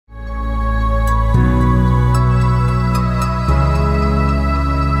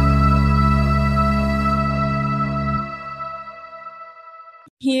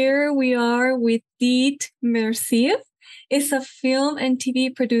we are with Dete Meserve. Is a film and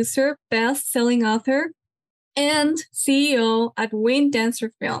TV producer, best-selling author, and CEO at Wind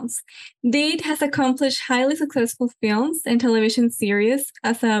Dancer Films. Dete has accomplished highly successful films and television series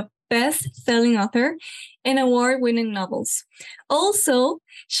as a best-selling author and award-winning novels. Also,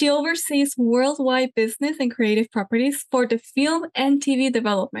 she oversees worldwide business and creative properties for the film and TV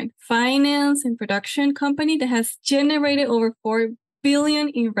development, finance, and production company that has generated over $4 billion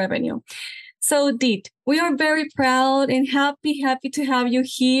in revenue. So, Dete, we are very proud and happy to have you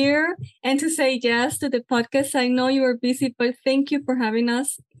here and to say yes to the podcast. I know you are busy, but thank you for having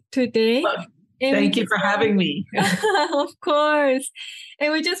us today. Well, thank you for having me. Of course.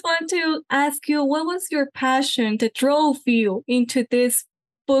 And we just want to ask you, what was your passion that drove you into this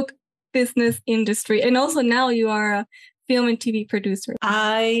book business industry? And also now you are a film and TV producer.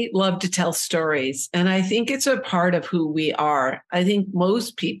 I love to tell stories, and I think it's a part of who we are. I think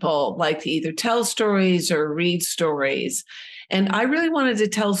most people like to either tell stories or read stories. And I really wanted to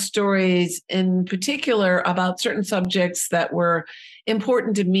tell stories in particular about certain subjects that were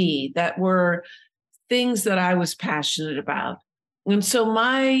important to me, that were things that I was passionate about. And so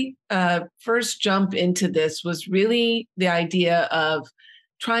my first jump into this was really the idea of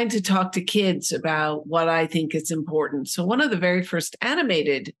trying to talk to kids about what I think is important. So one of the very first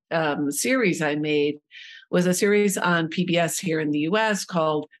animated series I made was a series on PBS here in the US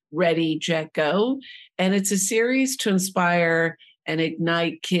called Ready, Jet, Go. And it's a series to inspire and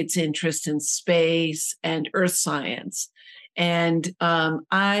ignite kids' interest in space and earth science. And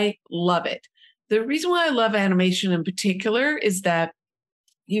I love it. The reason why I love animation in particular is that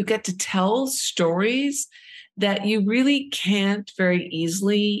you get to tell stories that you really can't very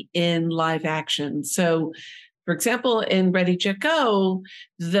easily in live action. So, for example, in Ready, Jet, Go,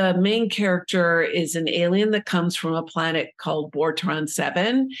 the main character is an alien that comes from a planet called Bortron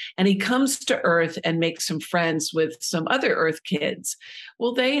 7, and he comes to Earth and makes some friends with some other Earth kids.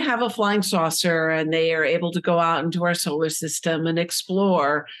 Well, they have a flying saucer, and they are able to go out into our solar system and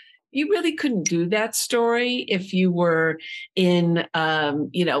explore. You really couldn't do that story if you were in,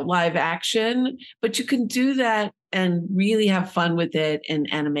 live action, but you can do that and really have fun with it in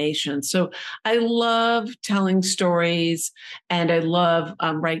animation. So I love telling stories, and I love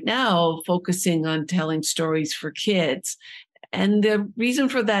right now focusing on telling stories for kids. And the reason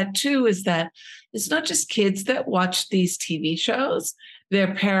for that too is that it's not just kids that watch these TV shows,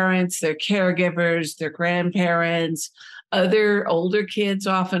 their parents, their caregivers, their grandparents. Other older kids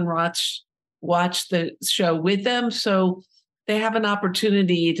often watch the show with them. So they have an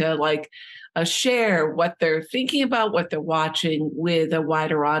opportunity to share what they're thinking about, what they're watching with a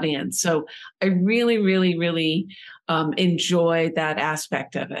wider audience. So I really, really, really enjoy that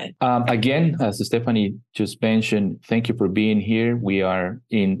aspect of it. Again, as Stephanie just mentioned, thank you for being here. We are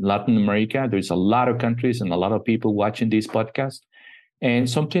in Latin America. There's a lot of countries and a lot of people watching this podcast. And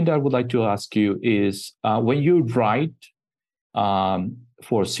something that I would like to ask you is when you write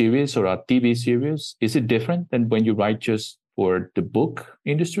for a series or a TV series, is it different than when you write just for the book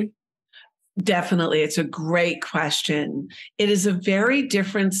industry? Definitely. It's a great question. It is a very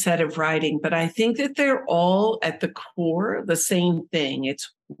different set of writing, but I think that they're all at the core the same thing.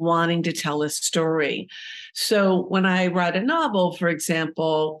 It's wanting to tell a story. So when I write a novel, for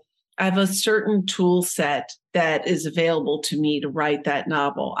example, I have a certain tool set that is available to me to write that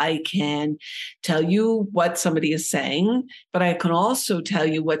novel. I can tell you what somebody is saying, but I can also tell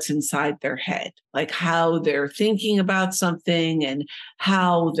you what's inside their head, like how they're thinking about something and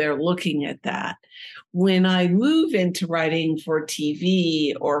how they're looking at that. When I move into writing for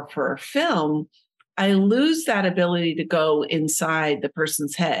TV or for film, I lose that ability to go inside the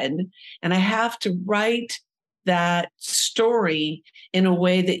person's head, and I have to write that story in a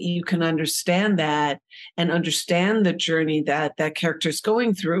way that you can understand that and understand the journey that that character is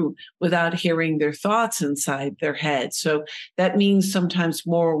going through without hearing their thoughts inside their head. So that means sometimes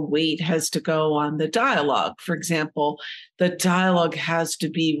more weight has to go on the dialogue. For example, the dialogue has to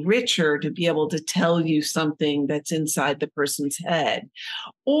be richer to be able to tell you something that's inside the person's head.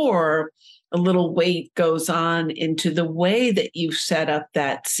 Or a little weight goes on into the way that you set up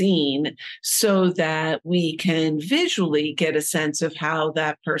that scene so that we can visually get a sense of how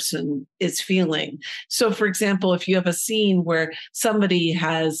that person is feeling. So, for example, if you have a scene where somebody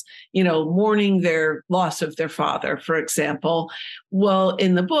has, mourning their loss of their father, for example, well,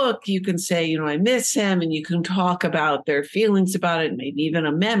 in the book, you can say, I miss him, and you can talk about their feelings about it, maybe even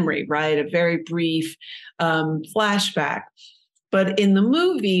a memory, right? A very brief flashback. But in the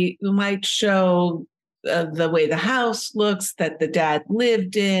movie, you might show the way the house looks that the dad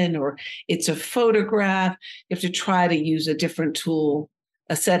lived in, or it's a photograph. You have to try to use a different tool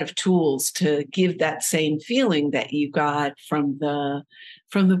a set of tools to give that same feeling that you got from the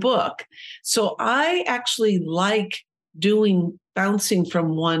book. So I actually like bouncing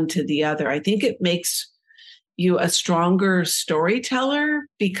from one to the other. I think it makes you a stronger storyteller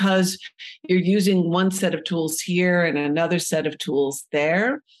because you're using one set of tools here and another set of tools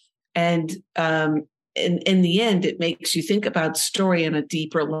there. And in the end, it makes you think about story on a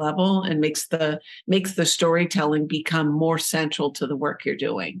deeper level and makes the storytelling become more central to the work you're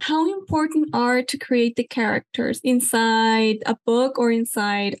doing. How important are to create the characters inside a book or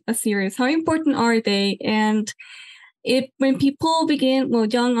inside a series? How important are they? And when people begin,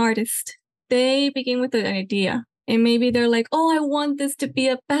 young artists, they begin with an idea. And maybe they're like, oh, I want this to be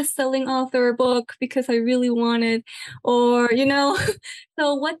a best-selling author book because I really want it. Or,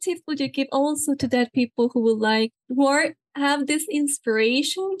 so what tips would you give also to that people who have this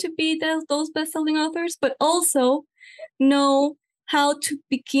inspiration to be those best-selling authors, but also know how to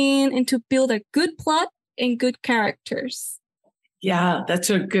begin and to build a good plot and good characters? Yeah,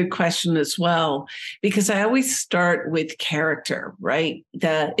 that's a good question as well, because I always start with character, right?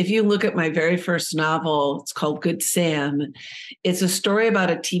 If you look at my very first novel, it's called Good Sam. It's a story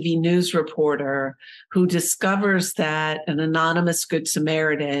about a TV news reporter who discovers that an anonymous Good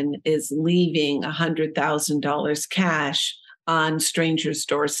Samaritan is leaving $100,000 cash on strangers'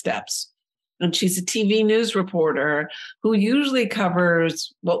 doorsteps. And she's a TV news reporter who usually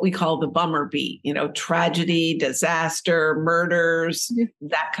covers what we call the bummer beat, tragedy, disaster, murders,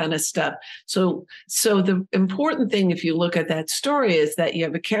 that kind of stuff. So the important thing, if you look at that story, is that you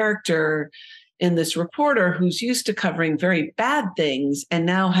have a character in this reporter who's used to covering very bad things and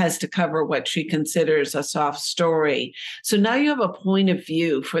now has to cover what she considers a soft story. So now you have a point of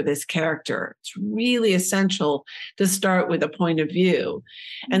view for this character. It's really essential to start with a point of view.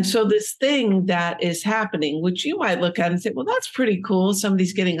 And so this thing that is happening, which you might look at and say, well, that's pretty cool.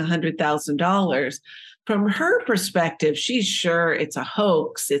 Somebody's getting $100,000. From her perspective, she's sure it's a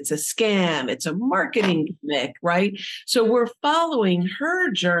hoax, it's a scam, it's a marketing gimmick, right? So we're following her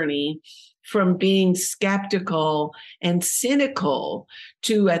journey from being skeptical and cynical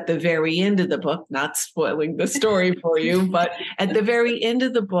to, at the very end of the book, not spoiling the story for you, but at the very end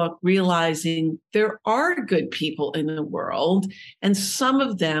of the book, realizing there are good people in the world, and some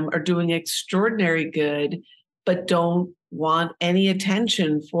of them are doing extraordinary good, but don't want any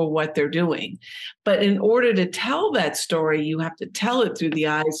attention for what they're doing. But in order to tell that story, you have to tell it through the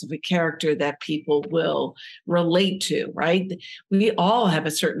eyes of a character that people will relate to, right? We all have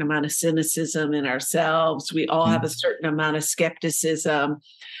a certain amount of cynicism in ourselves. We all have a certain amount of skepticism.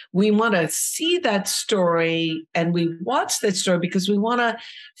 We want to see that story and we watch that story because we want to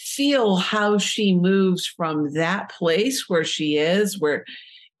feel how she moves from that place where she is, where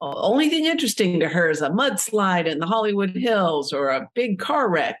only thing interesting to her is a mudslide in the Hollywood Hills or a big car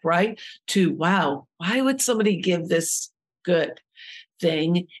wreck, right? To, wow, why would somebody give this good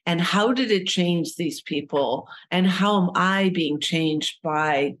thing? And how did it change these people? And how am I being changed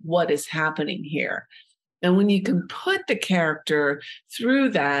by what is happening here? And when you can put the character through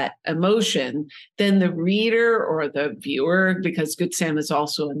that emotion, then the reader or the viewer, because Good Sam is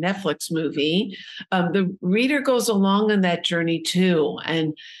also a Netflix movie, the reader goes along on that journey too.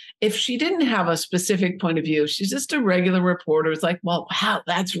 And if she didn't have a specific point of view, she's just a regular reporter, it's like, well, wow,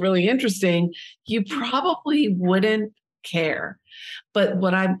 that's really interesting. You probably wouldn't care. But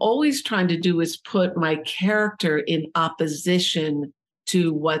what I'm always trying to do is put my character in opposition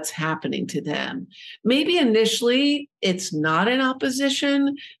to what's happening to them. Maybe initially it's not in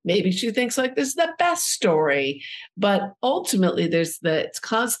opposition. Maybe she thinks like this is the best story, but ultimately there's this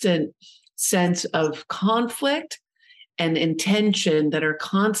constant sense of conflict and intention that are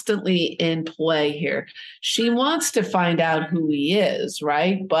constantly in play here. She wants to find out who he is,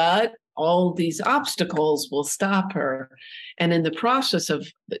 right? But all these obstacles will stop her. And in the process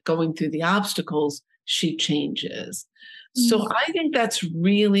of going through the obstacles, she changes. So I think that's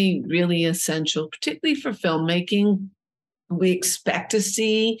really, really essential, particularly for filmmaking. We expect to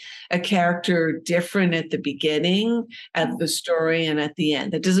see a character different at the beginning, at the story, and at the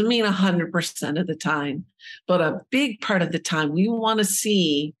end. That doesn't mean 100% of the time, but a big part of the time we want to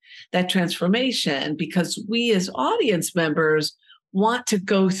see that transformation because we as audience members want to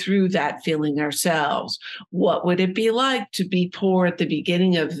go through that feeling ourselves. What would it be like to be poor at the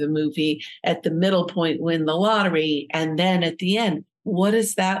beginning of the movie, at the middle point, win the lottery, and then at the end? What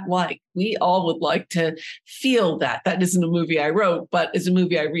is that like? We all would like to feel that. That isn't a movie I wrote, but is a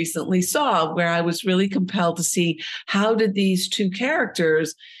movie I recently saw where I was really compelled to see how did these two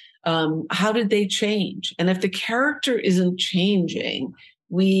characters, how did they change? And if the character isn't changing,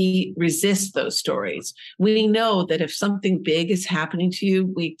 we resist those stories. We know that if something big is happening to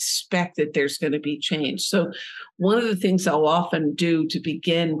you, we expect that there's going to be change. So one of the things I'll often do to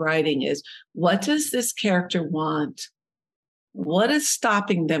begin writing is, what does this character want? What is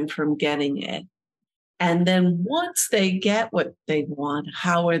stopping them from getting it? And then once they get what they want,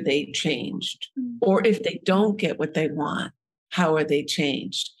 how are they changed? Or if they don't get what they want, how are they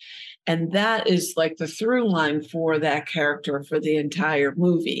changed? And that is like the through line for that character for the entire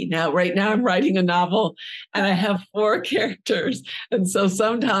movie. Now, right now I'm writing a novel and I have 4 characters. And so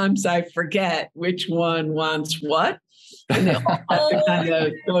sometimes I forget which one wants what. And they all have to kind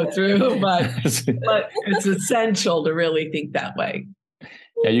of go through, but it's essential to really think that way.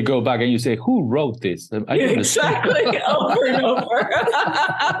 Yeah, you go back and you say, who wrote this? Exactly, over and over.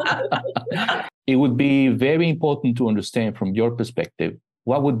 It would be very important to understand from your perspective,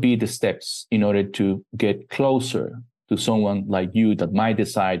 what would be the steps in order to get closer to someone like you that might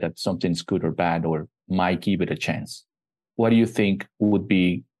decide that something's good or bad or might give it a chance? What do you think would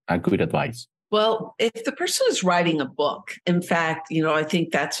be a good advice? Well, if the person is writing a book, in fact, I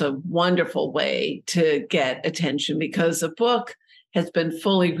think that's a wonderful way to get attention, because a book has been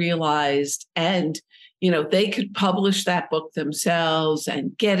fully realized and, they could publish that book themselves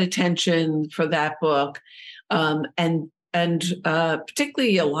and get attention for that book. And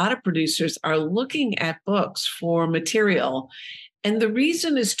particularly a lot of producers are looking at books for material. And the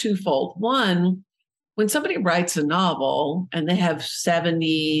reason is twofold. One, when somebody writes a novel and they have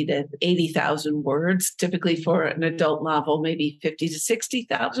 70 to 80,000 words, typically for an adult novel, maybe 50 to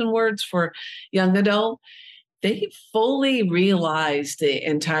 60,000 words for young adult, they fully realize the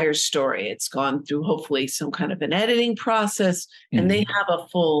entire story. It's gone through hopefully some kind of an editing process, and they have a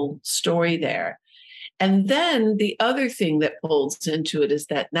full story there. And then the other thing that folds into it is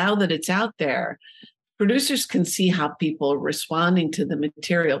that now that it's out there, producers can see how people are responding to the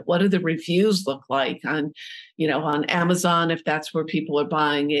material. What do the reviews look like on Amazon, if that's where people are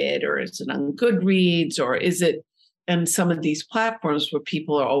buying it, or is it on Goodreads, or is it and some of these platforms where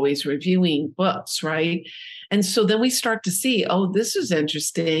people are always reviewing books, right? And so then we start to see, oh, this is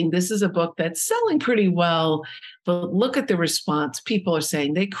interesting. This is a book that's selling pretty well, but look at the response. People are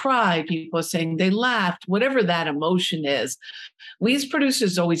saying they cried. People are saying they laughed, whatever that emotion is. We as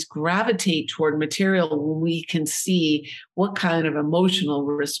producers always gravitate toward material when we can see what kind of emotional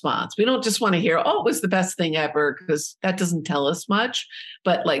response. We don't just want to hear, oh, it was the best thing ever, because that doesn't tell us much.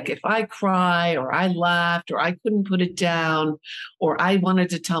 But like if I cry or I laughed or I couldn't put it down or I wanted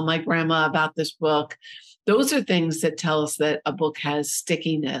to tell my grandma about this book, those are things that tell us that a book has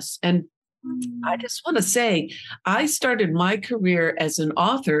stickiness. And I just want to say, I started my career as an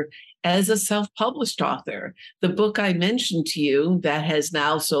author as a self-published author. The book I mentioned to you that has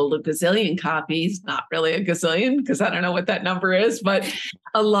now sold a gazillion copies, not really a gazillion, because I don't know what that number is, but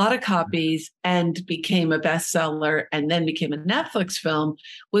a lot of copies, and became a bestseller and then became a Netflix film,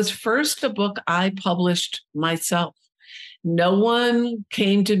 was first a book I published myself. No one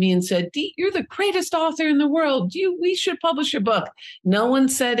came to me and said, Dete, you're the greatest author in the world. We should publish your book. No one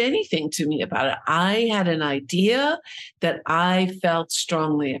said anything to me about it. I had an idea that I felt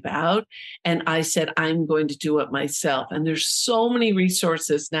strongly about, and I said, I'm going to do it myself. And there's so many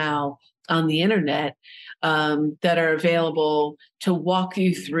resources now on the internet that are available to walk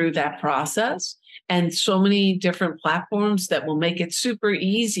you through that process. And so many different platforms that will make it super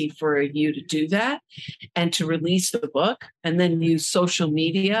easy for you to do that and to release the book, and then use social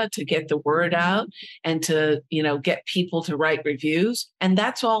media to get the word out and to, get people to write reviews. And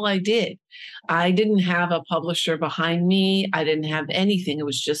that's all I did. I didn't have a publisher behind me. I didn't have anything. It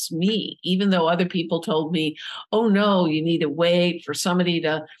was just me, even though other people told me, oh, no, you need to wait for somebody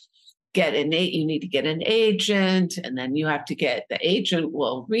to you need to get an agent, and then you have to get the agent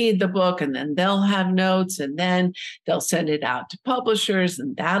will read the book, and then they'll have notes, and then they'll send it out to publishers,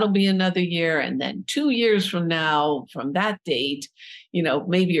 and that'll be another year. And then 2 years from now, from that date,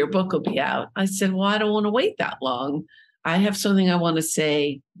 maybe your book will be out. I said, well, I don't want to wait that long. I have something I want to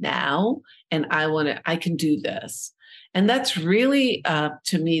say now, and I can do this. And that's really,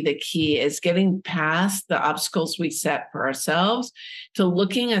 to me, the key is getting past the obstacles we set for ourselves to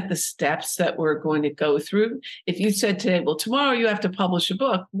looking at the steps that we're going to go through. If you said today, well, tomorrow you have to publish a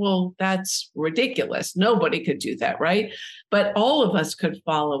book, well, that's ridiculous. Nobody could do that, right? But all of us could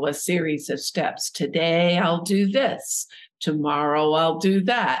follow a series of steps. Today, I'll do this. Tomorrow, I'll do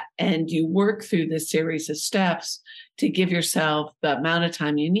that. And you work through this series of steps to give yourself the amount of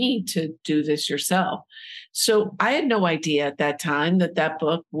time you need to do this yourself. So I had no idea at that time that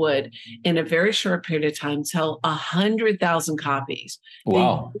book would, in a very short period of time, sell 100,000 copies.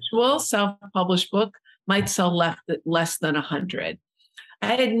 Wow. The usual self-published book might sell less than 100.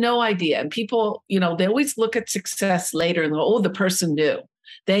 I had no idea. And people, they always look at success later and go, oh, the person knew.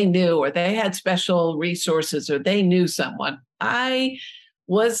 They knew, or they had special resources, or they knew someone. I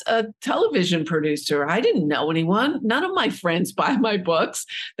was a television producer. I didn't know anyone. None of my friends buy my books.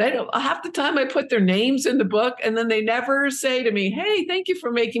 Half the time I put their names in the book, and then they never say to me, hey, thank you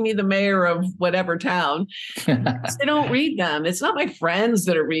for making me the mayor of whatever town. They don't read them. It's not my friends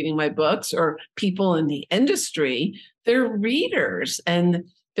that are reading my books or people in the industry. They're readers, and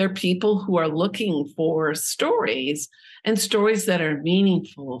they're people who are looking for stories and stories that are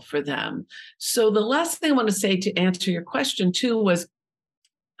meaningful for them. So the last thing I want to say to answer your question too was,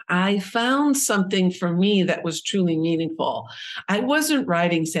 I found something for me that was truly meaningful. I wasn't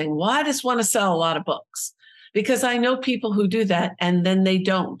writing saying, well, I just want to sell a lot of books, because I know people who do that and then they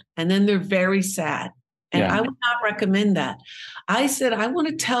don't. And then they're very sad. And I would not recommend that. I said, I want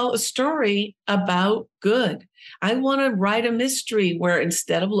to tell a story about good. I want to write a mystery where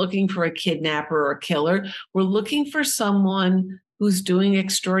instead of looking for a kidnapper or a killer, we're looking for someone who's doing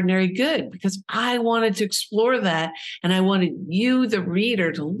extraordinary good, because I wanted to explore that. And I wanted you, the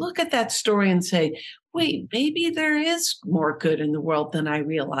reader, to look at that story and say, wait, maybe there is more good in the world than I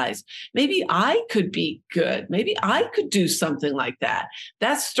realized. Maybe I could be good. Maybe I could do something like that.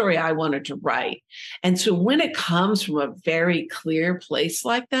 That's the story I wanted to write. And so when it comes from a very clear place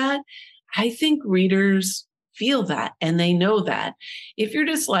like that, I think readers feel that and they know that. If you're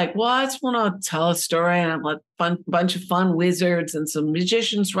just like, well, I just want to tell a story and I'm a bunch of fun wizards and some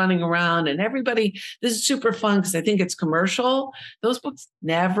magicians running around and everybody, this is super fun because I think it's commercial, those books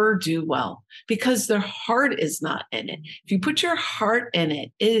never do well because their heart is not in it. If you put your heart in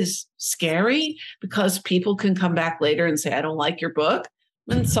it, it is scary because people can come back later and say, I don't like your book.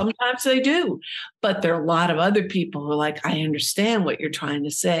 And sometimes they do. But there are a lot of other people who are like, I understand what you're trying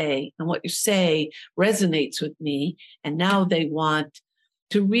to say. And what you say resonates with me. And now they want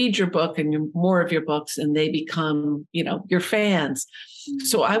to read your book and more of your books, and they become, your fans.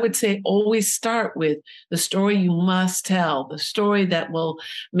 So I would say always start with the story you must tell, the story that will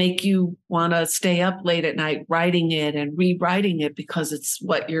make you want to stay up late at night writing it and rewriting it because it's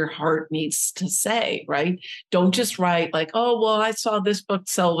what your heart needs to say, right? Don't just write like, oh, well, I saw this book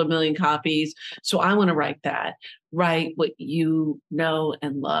sell 1 million copies, so I want to write that. Write what you know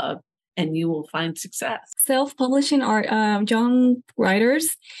and love, and you will find success. Self-publishing or young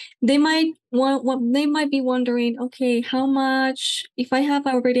writers, they might be wondering, okay, how much, if I have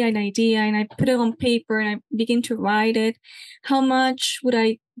already an idea and I put it on paper and I begin to write it, how much would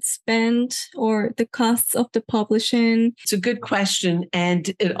I spend, or the costs of the publishing? It's a good question.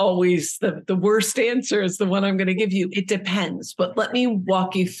 And it always, the worst answer is the one I'm going to give you. It depends, but let me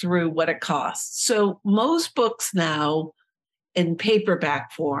walk you through what it costs. So most books now in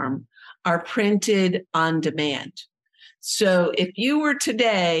paperback form are printed on demand. So if you were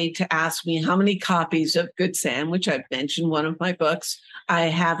today to ask me how many copies of Good Sam, which I've mentioned one of my books, I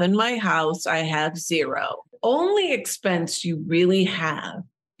have in my house, I have 0. Only expense you really have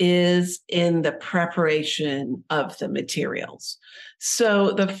is in the preparation of the materials.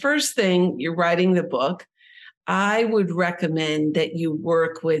 So the first thing, you're writing the book, I would recommend that you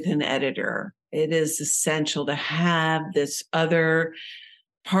work with an editor. It is essential to have this other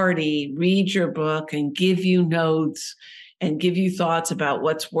party read your book and give you notes and give you thoughts about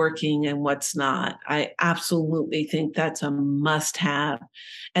what's working and what's not. I absolutely think that's a must-have.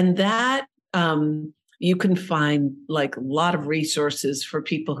 And that you can find like a lot of resources for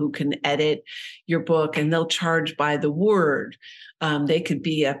people who can edit your book, and they'll charge by the word. They could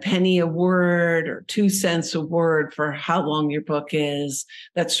be a penny a word or 2 cents a word for how long your book is.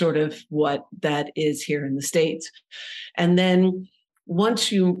 That's sort of what that is here in the States. And then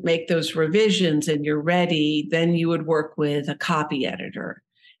once you make those revisions and you're ready, then you would work with a copy editor.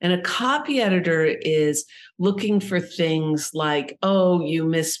 And a copy editor is looking for things like, oh, you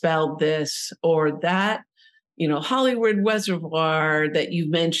misspelled this, or that, Hollywood Reservoir that you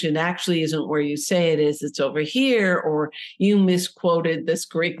mentioned actually isn't where you say it is, it's over here, or you misquoted this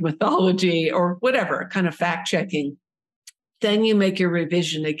Greek mythology, or whatever, kind of fact checking. Then you make your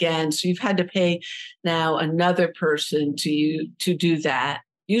revision again. So you've had to pay now another person to do that.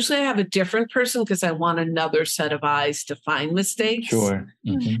 Usually I have a different person because I want another set of eyes to find mistakes. Sure.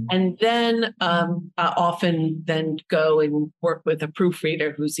 Mm-hmm. And then I often then go and work with a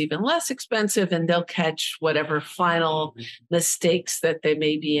proofreader who's even less expensive, and they'll catch whatever final mistakes that they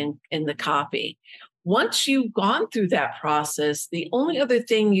may be in the copy. Once you've gone through that process, the only other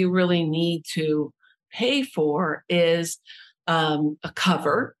thing you really need to pay for is a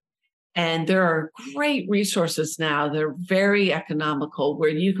cover. And there are great resources now. They're very economical where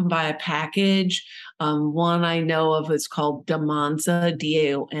you can buy a package. One I know of is called Damonza,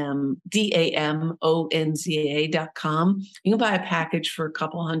 DAMONZA.com. You can buy a package for a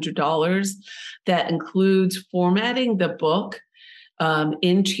couple $100 that includes formatting the book,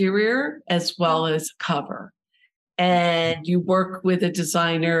 interior, as well as cover. And you work with a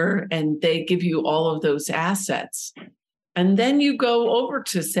designer and they give you all of those assets. And then you go over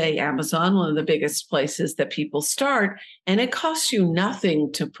to, say, Amazon, one of the biggest places that people start, and it costs you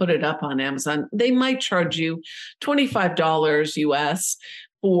nothing to put it up on Amazon. They might charge you $25 US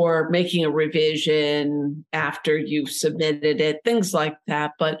for making a revision after you've submitted it, things like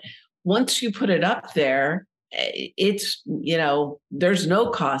that. But once you put it up there, it's, there's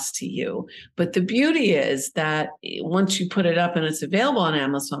no cost to you. But the beauty is that once you put it up and it's available on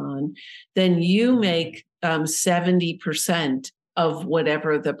Amazon, then you make 70% of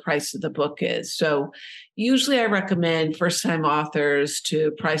whatever the price of the book is. So usually I recommend first-time authors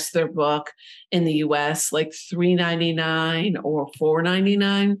to price their book in the US like $3.99 or $4.99.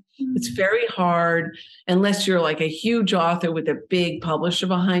 Mm-hmm. It's very hard, unless you're like a huge author with a big publisher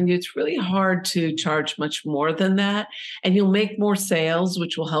behind you. It's really hard to charge much more than that. And you'll make more sales,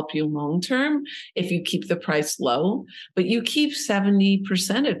 which will help you long-term if you keep the price low. But you keep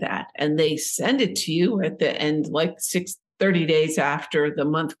 70% of that, and they send it to you at the end, like 30 days after the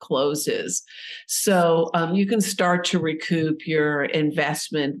month closes. So you can start to recoup your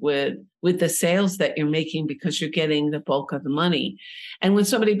investment with the sales that you're making because you're getting the bulk of the money. And when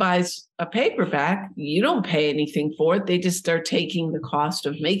somebody buys a paperback, you don't pay anything for it. They just start taking the cost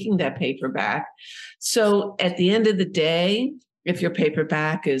of making that paperback. So at the end of the day, if your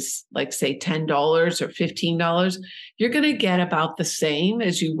paperback is like, say, $10 or $15, you're going to get about the same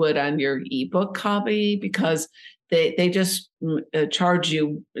as you would on your ebook copy, because they just charge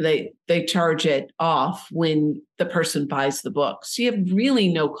you, they charge it off when the person buys the book. So you have really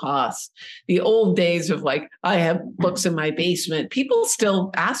no cost. The old days of like, I have books in my basement. People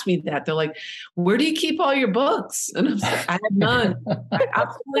still ask me that. They're like, where do you keep all your books? And I'm like, I have none. I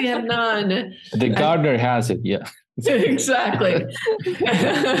absolutely have none. The gardener has it, yeah. Exactly.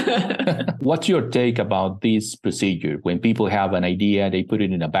 What's your take about this procedure? When people have an idea, they put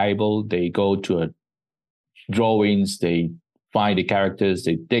it in a Bible, they go to a drawings, they find the characters,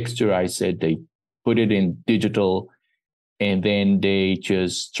 they texturize it, they put it in digital, and then they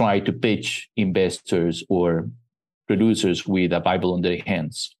just try to pitch investors or producers with a Bible in their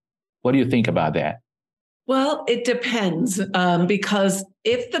hands. What do you think about that? Well, it depends, because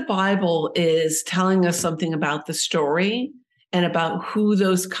if the Bible is telling us something about the story and about who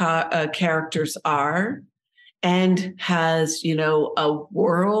those characters are, and has, a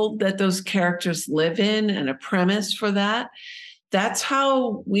world that those characters live in and a premise for that, that's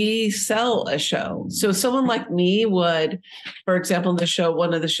how we sell a show. So someone like me would, for example,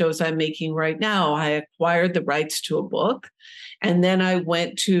 one of the shows I'm making right now, I acquired the rights to a book. And then I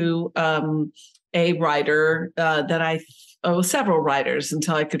went to a writer several writers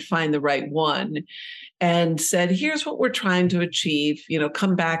until I could find the right one, and said, here's what we're trying to achieve,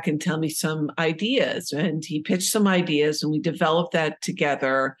 come back and tell me some ideas. And he pitched some ideas and we developed that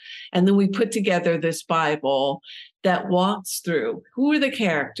together. And then we put together this Bible that walks through who are the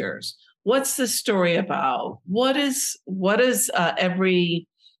characters? What's the story about? What is every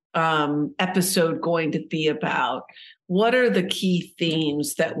episode going to be about? What are the key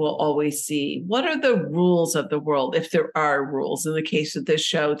themes that we'll always see? What are the rules of the world, if there are rules? In the case of this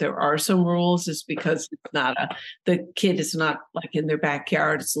show, there are some rules. It's because the kid is not like in their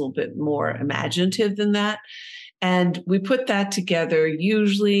backyard. It's a little bit more imaginative than that. And we put that together,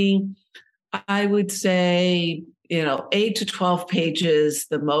 usually, I would say, 8 to 12 pages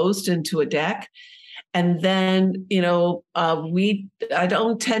the most into a deck. And then, I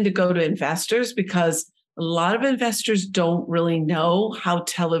don't tend to go to investors because a lot of investors don't really know how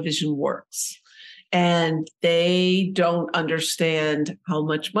television works, and they don't understand how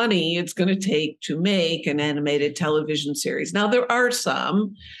much money it's going to take to make an animated television series. Now, there are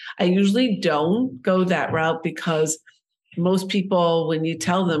some. I usually don't go that route because most people, when you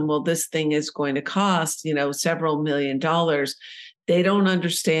tell them, well, this thing is going to cost, several $1 million, they don't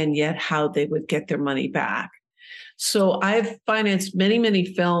understand yet how they would get their money back. So I've financed many,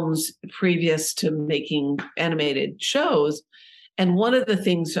 many films previous to making animated shows. And one of the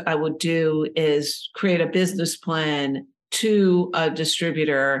things I would do is create a business plan to a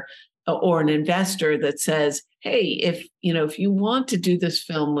distributor or an investor that says, hey, if you want to do this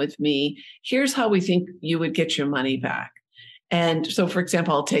film with me, here's how we think you would get your money back. And so, for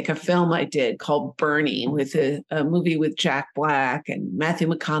example, I'll take a film I did called Bernie, with a movie with Jack Black and Matthew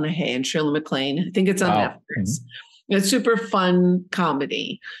McConaughey and Shirley MacLaine. I think it's on Netflix. Mm-hmm. It's a super fun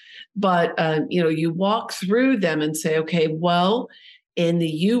comedy. But, you walk through them and say, okay, well, in the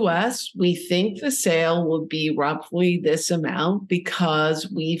US, we think the sale will be roughly this amount because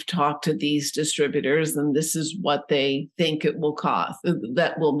we've talked to these distributors and this is what they think it will cost,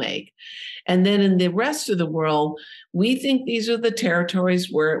 that will make. And then in the rest of the world, we think these are the territories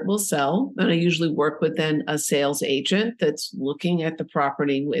where it will sell. And I usually work with then a sales agent that's looking at the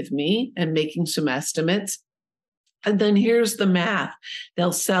property with me and making some estimates. And then here's the math.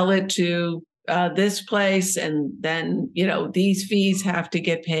 They'll sell it to this place, and then, these fees have to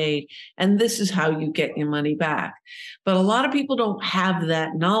get paid. And this is how you get your money back. But a lot of people don't have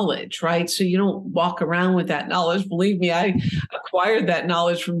that knowledge, right? So you don't walk around with that knowledge. Believe me, I acquired that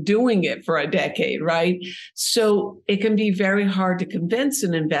knowledge from doing it for a decade, right? So it can be very hard to convince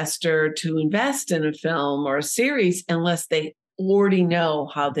an investor to invest in a film or a series unless they already know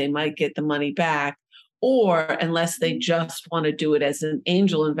how they might get the money back, or unless they just want to do it as an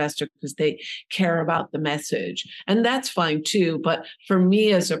angel investor because they care about the message. And that's fine too. But for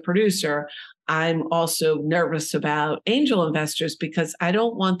me as a producer, I'm also nervous about angel investors because I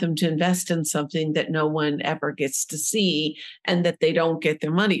don't want them to invest in something that no one ever gets to see and that they don't get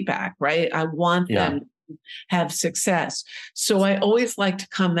their money back, right? I want them to have success. So I always like to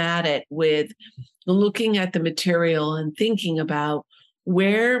come at it with looking at the material and thinking about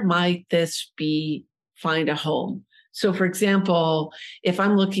where might this find a home. So for example, if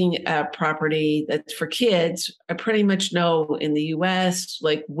I'm looking at property that's for kids, I pretty much know in the US,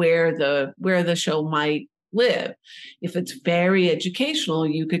 like where the show might live. If it's very educational,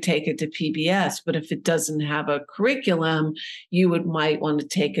 you could take it to PBS, but if it doesn't have a curriculum, you might want to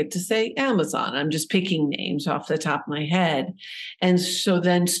take it to, say, Amazon. I'm just picking names off the top of my head. And so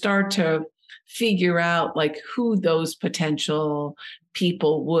then start to figure out like who those potential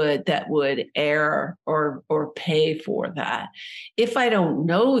people would air or pay for that. If I don't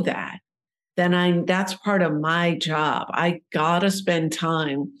know that, then that's part of my job. I gotta spend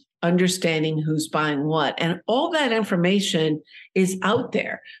time understanding who's buying what. And all that information is out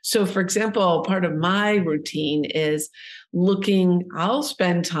there. So for example, part of my routine is I'll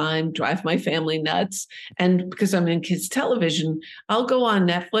spend time, drive my family nuts. And because I'm in kids television, I'll go on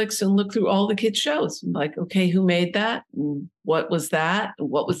Netflix and look through all the kids shows. I'm like, okay, who made that? And what was that?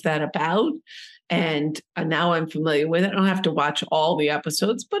 What was that about? And now I'm familiar with it. I don't have to watch all the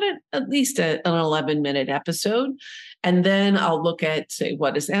episodes, but at least an 11-minute episode. And then I'll look at, say,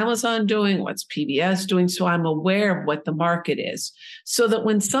 what is Amazon doing? What's PBS doing? So I'm aware of what the market is. So that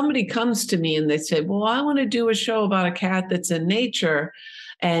when somebody comes to me and they say, well, I want to do a show about a cat that's in nature,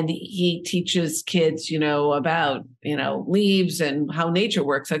 and he teaches kids, about, leaves and how nature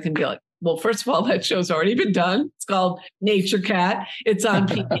works, I can be like, well, first of all, that show's already been done. It's called Nature Cat. It's on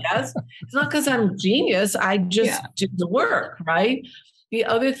PBS. It's not because I'm a genius. I just do the work, right? The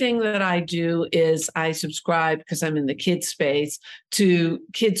other thing that I do is I subscribe, because I'm in the kids space, to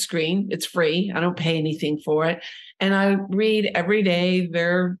Kids Screen. It's free. I don't pay anything for it. And I read every day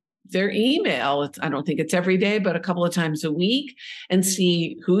their email. I don't think it's every day, but a couple of times a week, and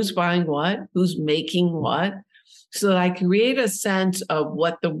see who's buying what, who's making what, so that I create a sense of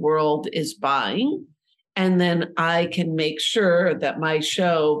what the world is buying. And then I can make sure that my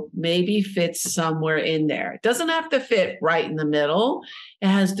show maybe fits somewhere in there. It doesn't have to fit right in the middle. It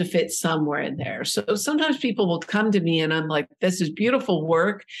has to fit somewhere in there. So sometimes people will come to me and I'm like, this is beautiful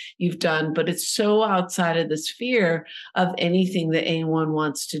work you've done, but it's so outside of the sphere of anything that anyone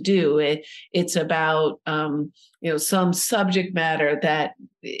wants to do. It's about, some subject matter that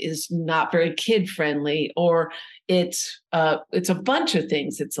is not very kid friendly, or it's a bunch of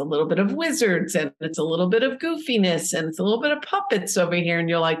things. It's a little bit of wizards, and it's a little bit of goofiness, and it's a little bit of puppets over here. And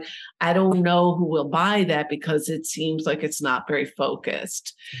you're like, I don't know who will buy that because it seems like it's not very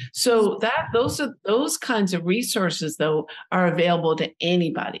focused. So those kinds of resources, though, are available to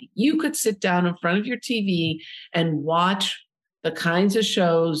anybody. You could sit down in front of your TV and watch the kinds of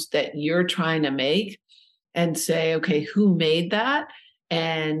shows that you're trying to make and say, okay, who made that?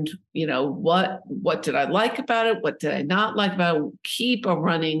 And, what did I like about it? What did I not like about it? Keep a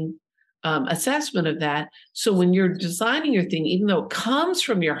running assessment of that. So when you're designing your thing, even though it comes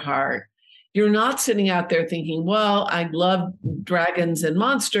from your heart, you're not sitting out there thinking, well, I love dragons and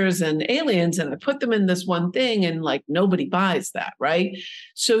monsters and aliens, and I put them in this one thing, and like nobody buys that, right?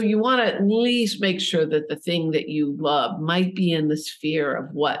 So you want to at least make sure that the thing that you love might be in the sphere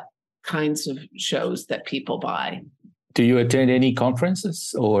of what kinds of shows that people buy. Do you attend any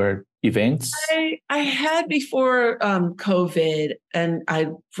conferences or events? I had before COVID, and I,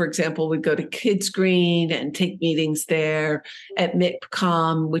 for example, would go to Kids Green and take meetings there at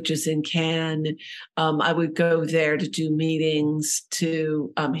MIPCOM, which is in Cannes. I would go there to do meetings,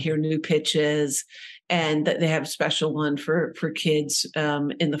 to hear new pitches, and that they have a special one for kids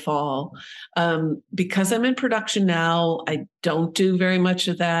in the fall. Because I'm in production now, I don't do very much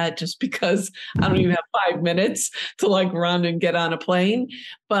of that, just because I don't even have 5 minutes to like run and get on a plane.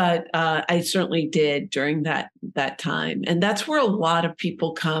 But I certainly did during that time, and that's where a lot of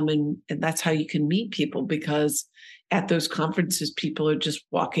people come, and that's how you can meet people, because at those conferences, people are just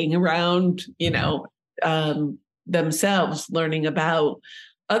walking around, themselves, learning about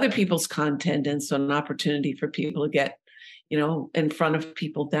other people's content, and so an opportunity for people to get, in front of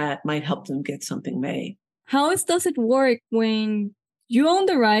people that might help them get something made. How does it work when you own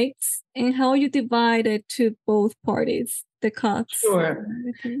the rights, and how you divide it to both parties, the cuts? Sure.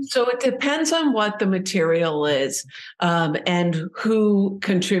 So it depends on what the material is, and who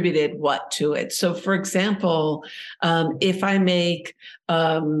contributed what to it. So, for example, if I make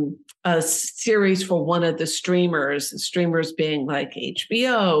a series for one of the streamers being like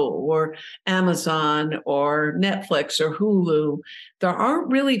HBO or Amazon or Netflix or Hulu, there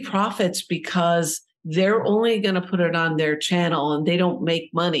aren't really profits, because they're only going to put it on their channel, and they don't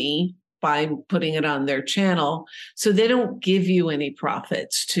make money by putting it on their channel. So they don't give you any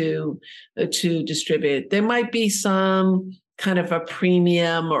profits to distribute. There might be some kind of a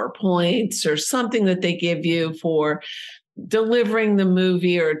premium or points or something that they give you for delivering the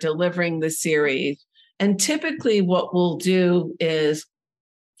movie or delivering the series. And typically what we'll do is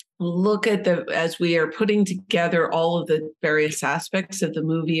look at as we are putting together all of the various aspects of the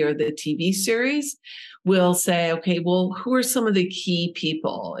movie or the TV series, we'll say, okay, well, who are some of the key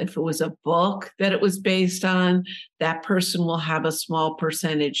people? If it was a book that it was based on, that person will have a small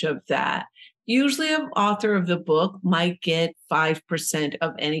percentage of that. Usually an author of the book might get 5%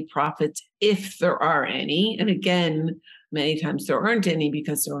 of any profits, if there are any. And again, many times there aren't any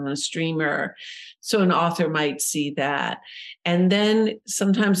because they're on a streamer. So an author might see that. And then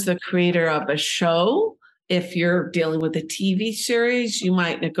sometimes the creator of a show, if you're dealing with a TV series, you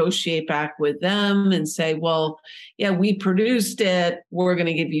might negotiate back with them and say, well, yeah, we produced it. We're going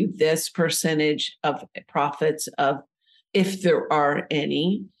to give you this percentage of profits, of if there are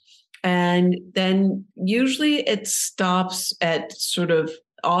any. And then usually it stops at sort of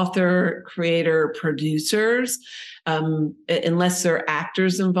author, creator, producers, unless there are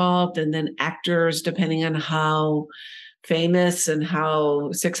actors involved. And then actors, depending on how famous and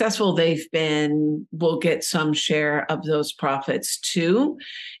how successful they've been, will get some share of those profits too.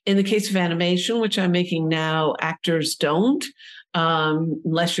 In the case of animation, which I'm making now, actors don't,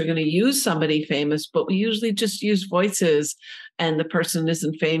 unless you're going to use somebody famous, but we usually just use voices, and the person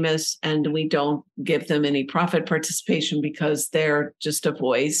isn't famous, and we don't give them any profit participation because they're just a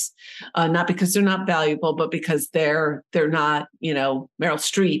voice, not because they're not valuable, but because they're not, Meryl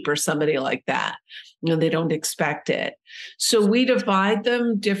Streep or somebody like that. They don't expect it. So we divide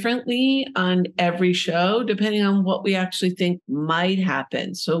them differently on every show, depending on what we actually think might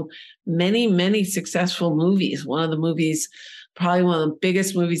happen. So many successful movies. One of the movies, probably one of the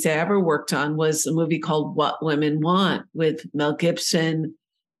biggest movies I ever worked on, was a movie called What Women Want with Mel Gibson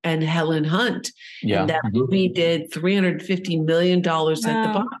and Helen Hunt. Yeah. And that movie did $350 million at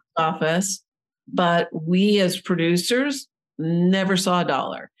the box office, but we as producers never saw a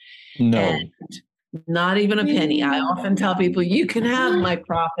dollar. No. And not even a penny. I often tell people, you can have my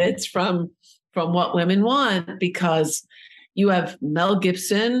profits from What Women Want, because you have Mel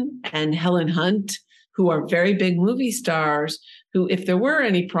Gibson and Helen Hunt, who are very big movie stars, who, if there were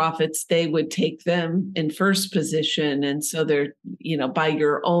any profits, they would take them in first position. And so they're, by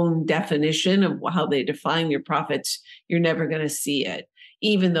your own definition of how they define your profits, you're never going to see it,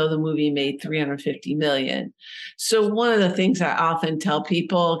 even though the movie made $350 million. So one of the things I often tell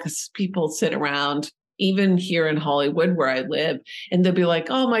people, because people sit around, even here in Hollywood where I live, and they'll be like,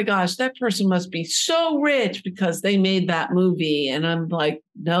 oh my gosh, that person must be so rich because they made that movie. And I'm like,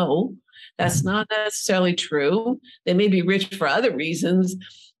 no, that's not necessarily true. They may be rich for other reasons,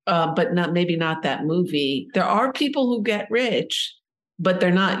 but maybe not that movie. There are people who get rich, but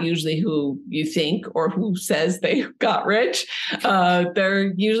they're not usually who you think or who says they got rich.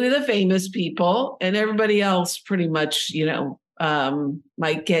 They're usually the famous people, and everybody else pretty much,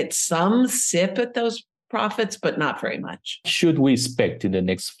 might get some sip at those profits, but not very much. Should we expect in the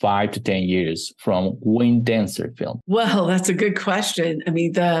next 5 to 10 years from Wayne Dancer film? Well, that's a good question. I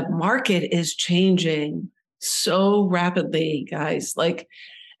mean, the market is changing so rapidly, guys.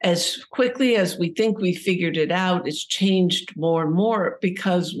 as quickly as we think we figured it out, it's changed more and more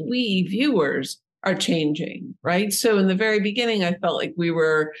because we viewers are changing, right? So in the very beginning, I felt like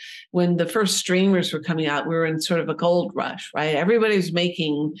when the first streamers were coming out, we were in sort of a gold rush, right? Everybody was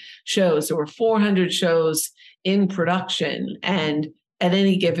making shows. There were 400 shows in production and at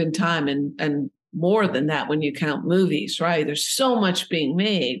any given time, and more than that when you count movies, right? There's so much being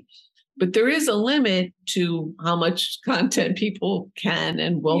made. But there is a limit to how much content people can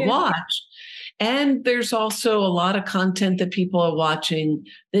and will watch. And there's also a lot of content that people are watching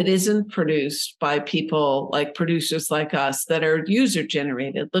that isn't produced by people like producers like us that are user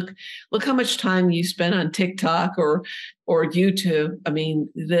generated. Look how much time you spend on TikTok or YouTube. I mean,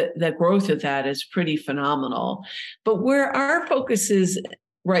 the growth of that is pretty phenomenal. But where our focus is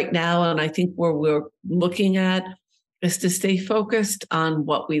right now, and I think where we're looking at, is to stay focused on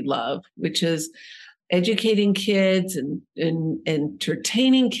what we love, which is educating kids and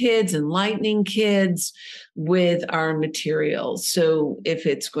entertaining kids, enlightening kids with our materials. So if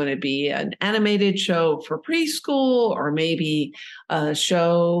it's going to be an animated show for preschool, or maybe a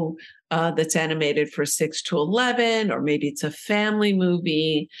show that's animated for 6 to 11, or maybe it's a family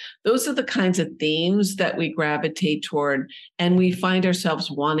movie, those are the kinds of themes that we gravitate toward. And we find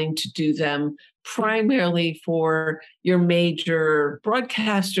ourselves wanting to do them primarily for your major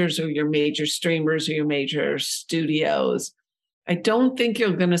broadcasters or your major streamers or your major studios. I don't think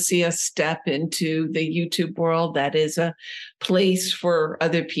you're going to see us step into the YouTube world. That is a place for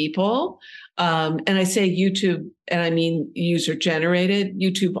other people. And I say YouTube, and I mean user generated.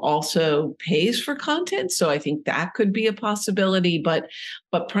 YouTube also pays for content. So I think that could be a possibility, but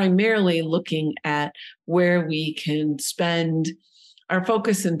primarily looking at where we can spend our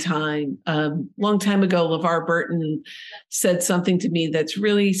focus and time. Long time ago, LeVar Burton said something to me that's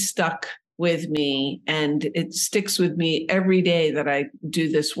really stuck with me, and it sticks with me every day that I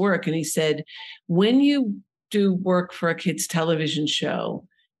do this work. And he said, when you do work for a kids' television show,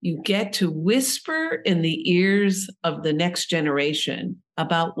 you get to whisper in the ears of the next generation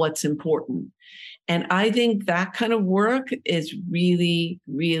about what's important. And I think that kind of work is really,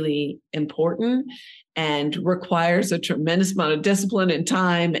 really important and requires a tremendous amount of discipline and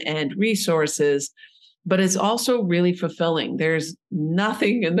time and resources, but it's also really fulfilling. There's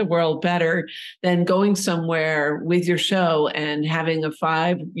nothing in the world better than going somewhere with your show and having a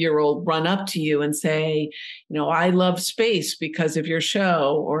 5-year-old run up to you and say, I love space because of your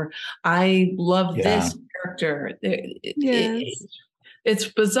show, or I love this character. It's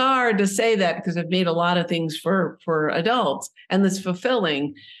bizarre to say that because I've made a lot of things for adults, and it's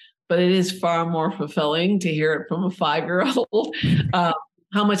fulfilling, but it is far more fulfilling to hear it from a 5-year-old,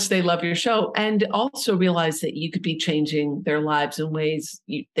 how much they love your show, and also realize that you could be changing their lives in ways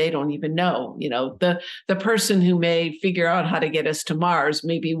they don't even know. The person who may figure out how to get us to Mars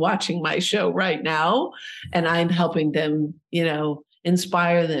may be watching my show right now, and I'm helping them,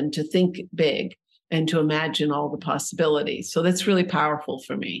 inspire them to think big and to imagine all the possibilities. So that's really powerful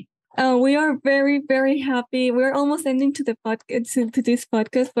for me. We are very, very happy. We're almost ending to the podcast, to this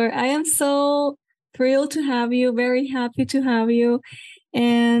podcast, but I am so thrilled to have you, very happy to have you.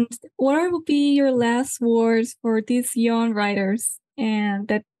 And what would be your last words for these young writers and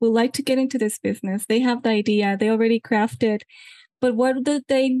that would like to get into this business? They have the idea, they already crafted, but what do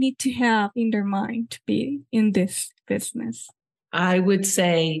they need to have in their mind to be in this business? I would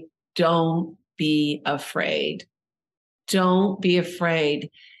say, don't be afraid. Don't be afraid.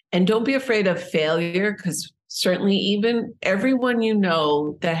 And don't be afraid of failure, because certainly even everyone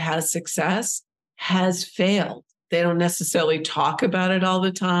that has success has failed. They don't necessarily talk about it all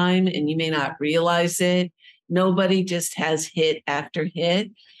the time, and you may not realize it. Nobody just has hit after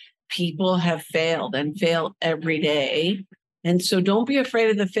hit. People have failed and fail every day. And so don't be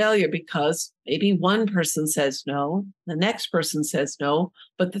afraid of the failure, because maybe one person says no, the next person says no,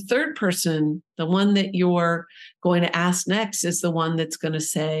 but the third person, the one that you're going to ask next, is the one that's going to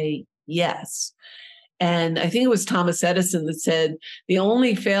say yes. And I think it was Thomas Edison that said, the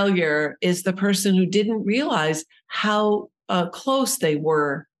only failure is the person who didn't realize how close they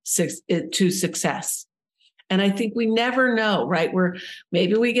were to success. And I think we never know, right?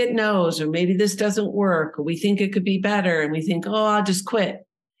 Maybe we get no's, or maybe this doesn't work, or we think it could be better, and we think, I'll just quit.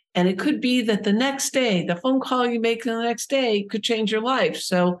 And it could be that the next day, the phone call you make the next day could change your life.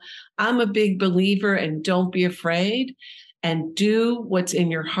 So I'm a big believer in don't be afraid, and do what's in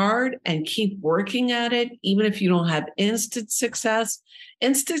your heart and keep working at it, even if you don't have instant success.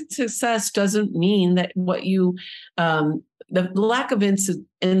 Instant success doesn't mean that the lack of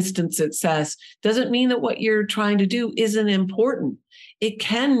instant success doesn't mean that what you're trying to do isn't important. it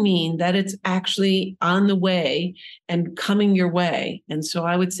can mean that it's actually on the way and coming your way. And so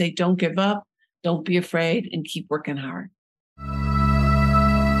I would say, don't give up, don't be afraid, and keep working hard.